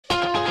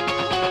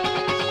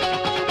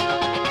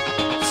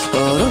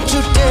Oh, don't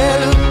you dare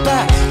look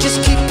back,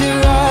 just keep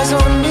your eyes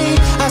on me.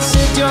 I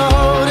said you're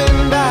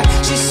holding back.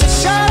 She said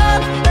shut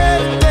up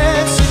and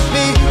dance with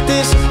me.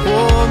 This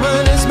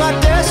woman is my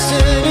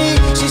destiny.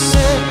 She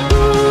said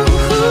ooh,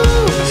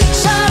 ooh,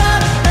 shut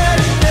up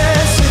and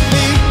dance with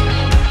me.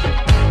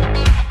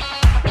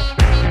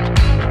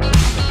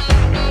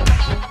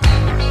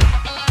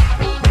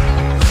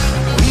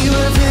 We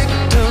were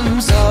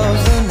victims of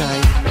the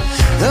night,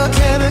 the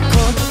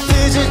chemical,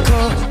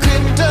 physical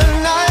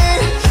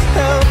kryptonite.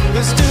 Help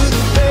us to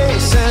the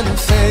base and the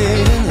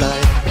fading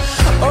light.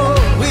 Oh,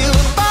 we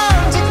were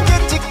bound to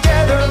get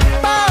together,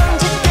 bound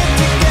to get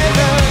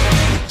together.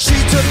 She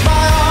took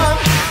my arm,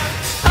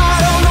 I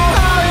don't know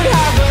how it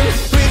happened.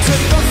 We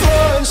took the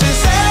floor and she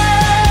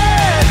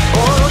said,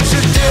 oh, don't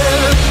you dare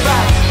look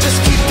back,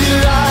 just keep your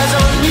eyes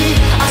on me.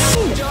 I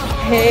see your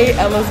Hey,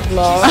 Ella's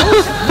vlog.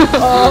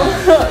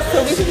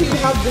 So basically we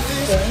have this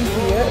thing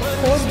here. It's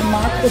called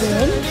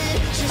macaroon.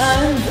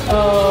 And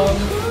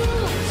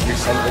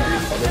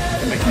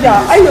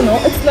yeah, I don't know.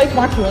 It's like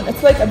macaroon.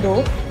 It's like a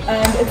dough,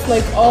 and it's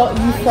like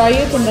you fry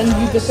it and then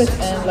you dip it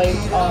in like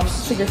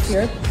sugar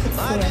syrup. It's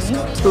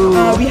so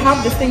yummy. We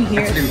have this thing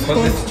here. It's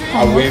called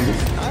hummus.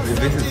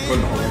 This is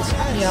called hummus.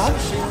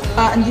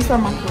 Yeah. And these are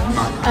macaroons.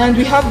 And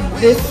we have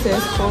this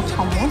is called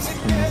hummus.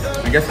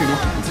 I guess you know.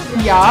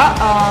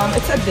 Yeah.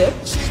 It's a dip.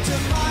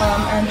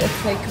 And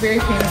it's like very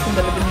famous in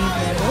the Lebanese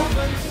middle.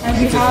 And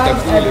we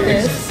have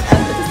this, and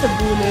this is a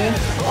boule.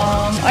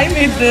 I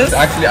made this. It's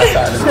actually a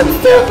salad.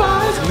 It's so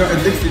bad. No,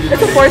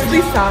 it's a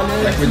parsley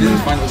salad. Like we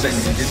didn't find out the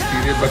ingredients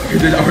period, but we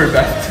did our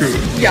best too.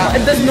 Yeah,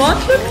 it does not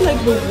look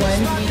like the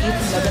ones we eat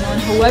in Lebanon.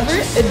 However,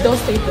 it does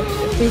taste the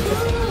same.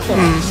 So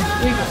here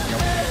we go.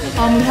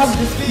 We have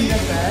this pita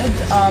bread.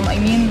 I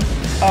mean,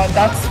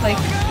 that's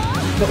like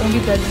the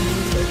only bread we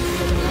use.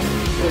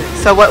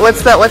 So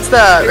what's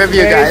the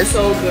review, guys?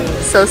 So good.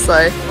 So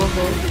slay.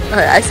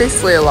 Okay, I say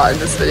slay a lot in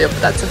this video,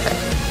 but that's okay.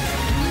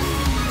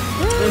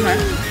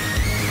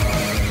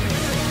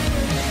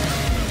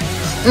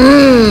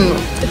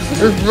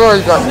 It's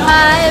really good.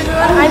 Hi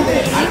everyone, I'm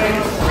Fuji.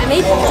 I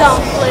made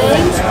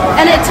dumplings,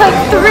 and it took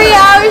 3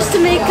 hours to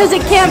make because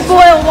it can't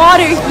boil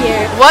water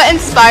here. What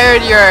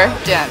inspired your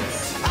dance?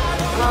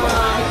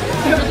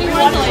 We really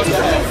wanted to do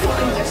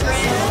something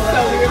different, so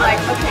we were like,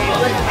 okay,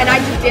 and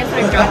I just danced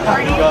at a grad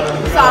party,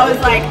 so I was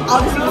like,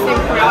 I'll just do the same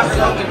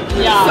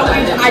choreography. Yeah. So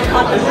I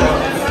taught them.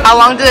 How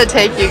long did it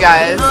take you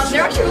guys?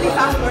 They're actually really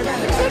fast for like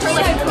 20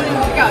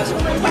 minutes.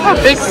 Oh,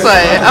 big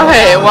slay.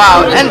 Okay,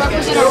 wow. And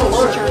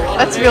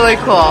that's really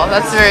cool.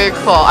 That's very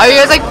cool. Are you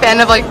guys like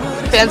fans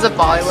of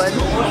Bollywood,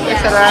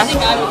 etc.?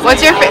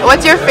 What's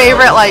your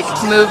favorite like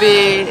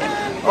movie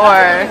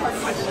or?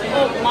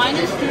 Mine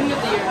is Student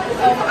of the Year.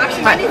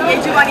 Actually, mine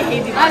is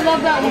JVKE. I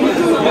love that movie.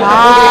 Ah.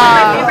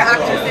 My favorite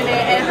actress in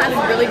it, and it has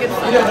really good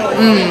fun.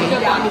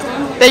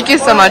 Thank you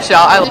so much,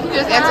 y'all. You can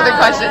just answer the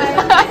question.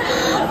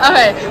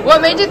 Okay,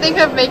 what made you think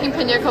of making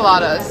piña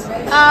coladas?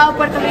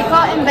 Puerto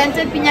Rico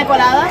invented piña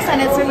coladas,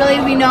 and it's a really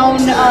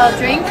renowned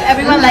drink.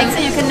 Everyone likes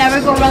it. You can never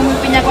go wrong with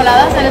piña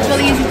coladas, and it's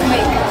really easy to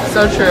make.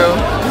 So true.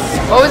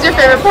 What was your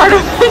favorite part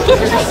of it?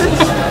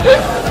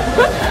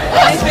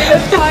 My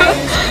favorite part.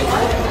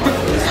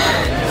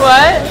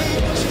 What?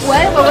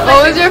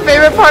 What was your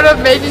favorite part of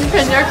making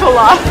piña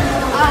coladas?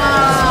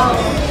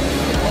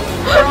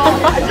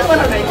 I just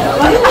want to make them.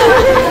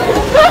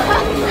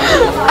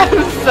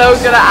 I'm so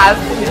good at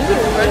asking you.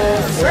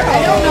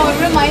 I don't know. It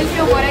reminds me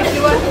of what I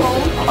do at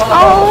home.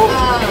 Oh.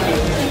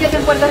 Because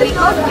in Puerto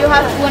Rico, you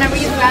have whenever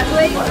you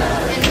graduate,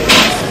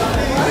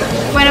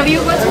 whenever you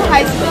go to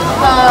high school,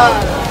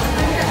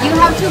 you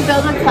have to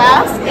build a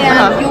class,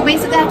 and you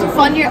basically have to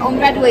fund your own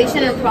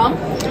graduation and prom.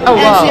 Oh,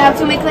 and wow. so you have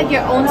to make like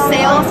your own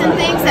sales and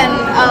things. And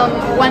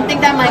one thing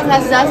that my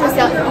class does is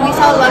we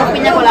sell a lot of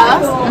piña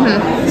coladas.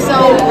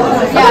 So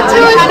yeah, That's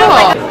really kind cool.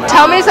 of like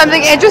Tell me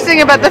something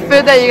interesting about the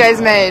food that you guys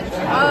made.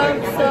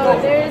 So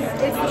it's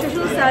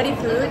traditional Saudi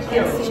food.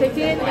 It's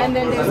chicken, and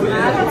then there's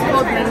lamb. It's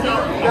called mendi.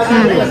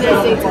 And then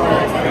there's dates.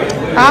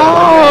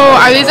 Oh,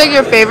 are these like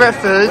your favorite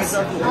foods?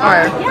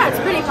 Or? Yeah, it's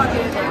pretty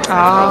popular there.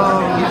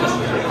 Oh,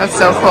 that's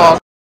so cool.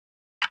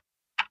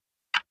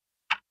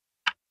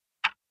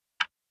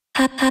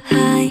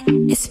 Hi,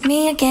 it's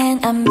me again,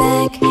 I'm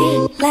back.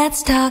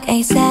 Let's talk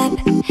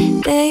ASAP.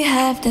 Do you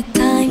have the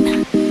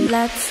time?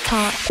 Let's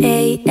talk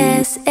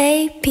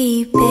ASAP,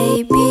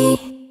 baby.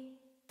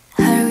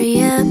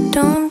 Hurry up,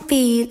 don't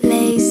be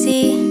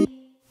lazy.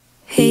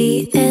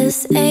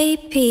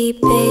 ASAP,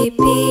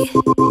 baby.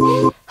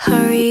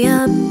 Hurry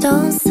up,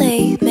 don't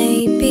say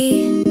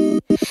maybe.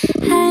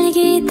 할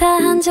얘기 다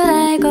한 줄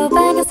알고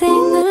빨간색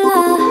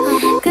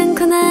눌러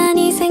끊고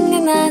나니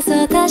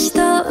생각나서 다시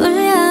또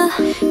울려.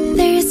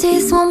 There's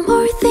this one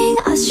more thing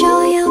I'll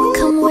show you.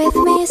 Come with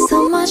me,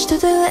 so much to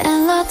do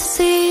and lot to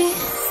see.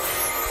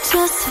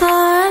 Just for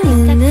a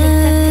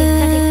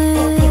minute.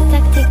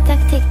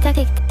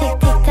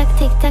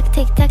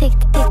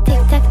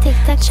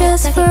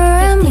 Just for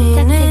a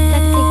minute.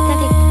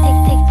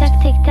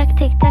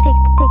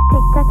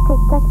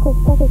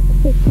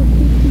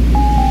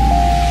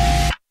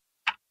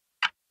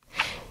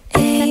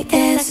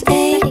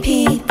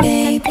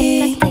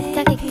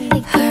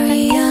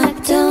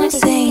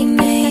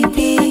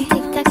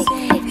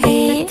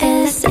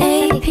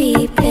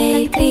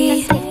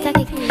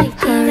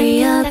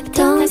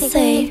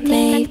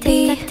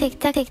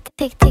 tac tick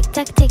tick tick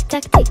tac tick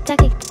tac tick tac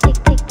tick tick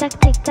tick tac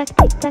tick tac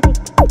tick tac tick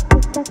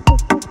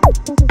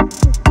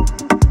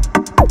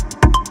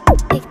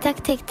tac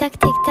tick tac tick tac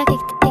tick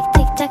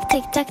tac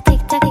tick tac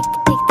tick tac tick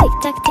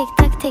tac tick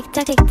tac tick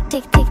tac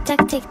tick tick tac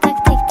tick tac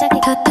tick tac.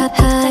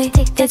 Hi,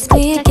 it's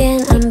me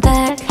again, I'm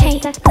back. Hey,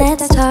 let's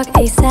talk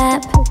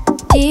ASAP.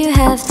 Do you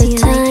have the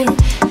time?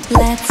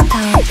 Let's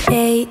talk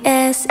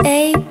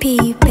ASAP,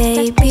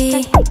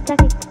 baby.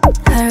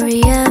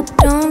 Hurry up,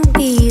 don't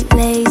be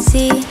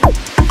lazy.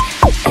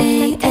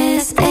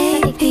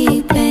 ASAP,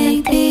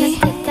 baby.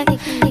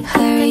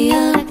 Hurry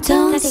up,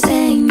 don't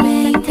say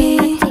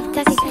maybe.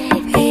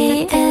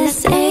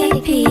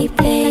 ASAP,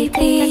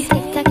 baby.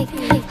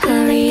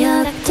 Hurry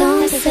up,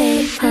 don't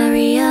say.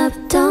 Hurry up,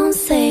 don't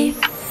say.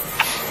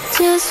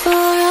 Just for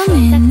a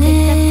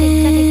minute.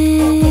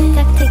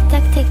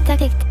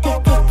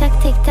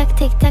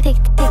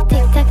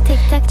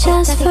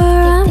 Just for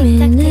a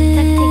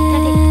minute.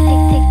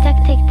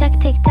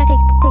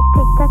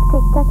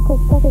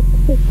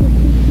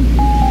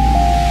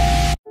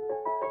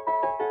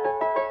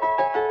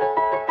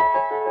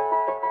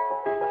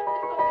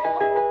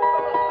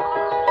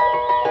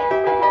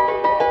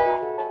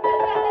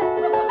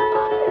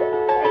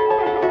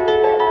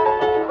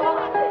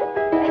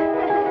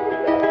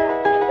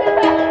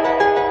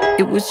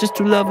 It was just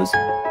two lovers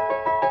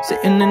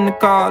sitting in the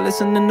car,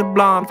 listening to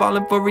Blonde,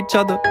 falling for each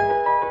other.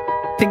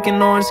 Pink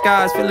and orange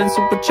skies, feeling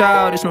super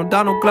childish, no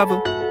Donald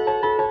Glover.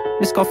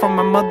 Missed call from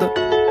my mother,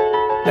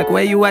 like,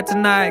 where you at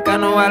tonight? Got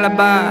no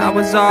alibi. I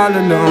was all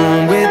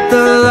alone with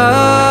the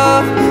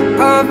love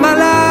of my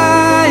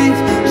life.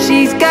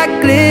 She's got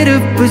glitter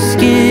for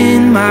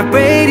skin, my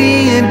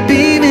radiant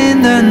beam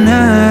in the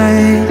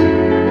night.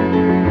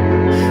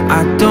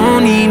 I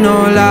don't need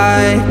no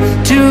light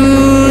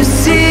to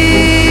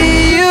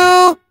see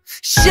you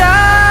shine.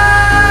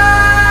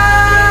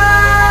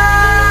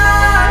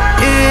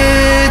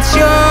 It's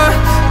your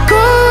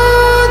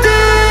golden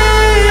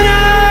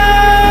hour.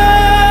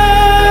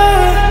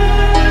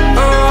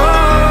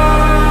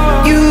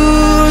 Oh, you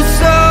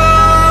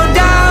slow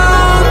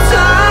down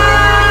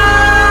time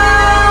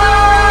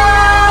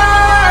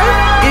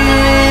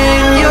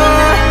in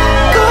your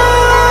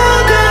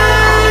golden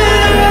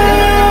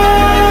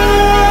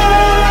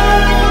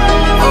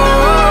hour.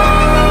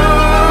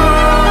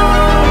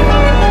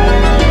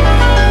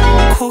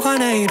 Oh,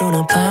 on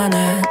a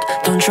planet.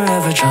 Don't you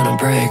ever tryna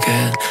break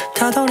it.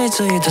 다 don't need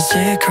to eat the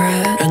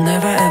secret. You're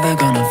never ever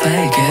gonna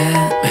fake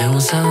it. 매운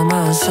삶은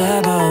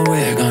but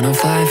we're gonna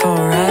fly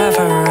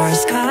forever. Our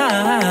sky.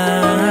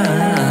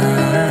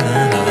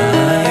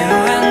 You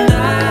and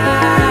I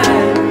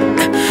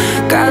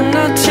got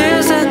no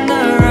tears in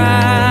our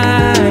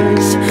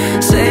eyes.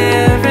 Say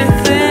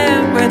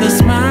everything with a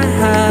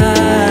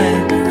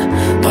smile.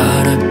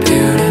 What a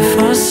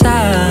beautiful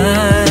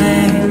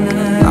sight.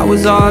 I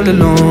was all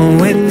alone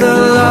with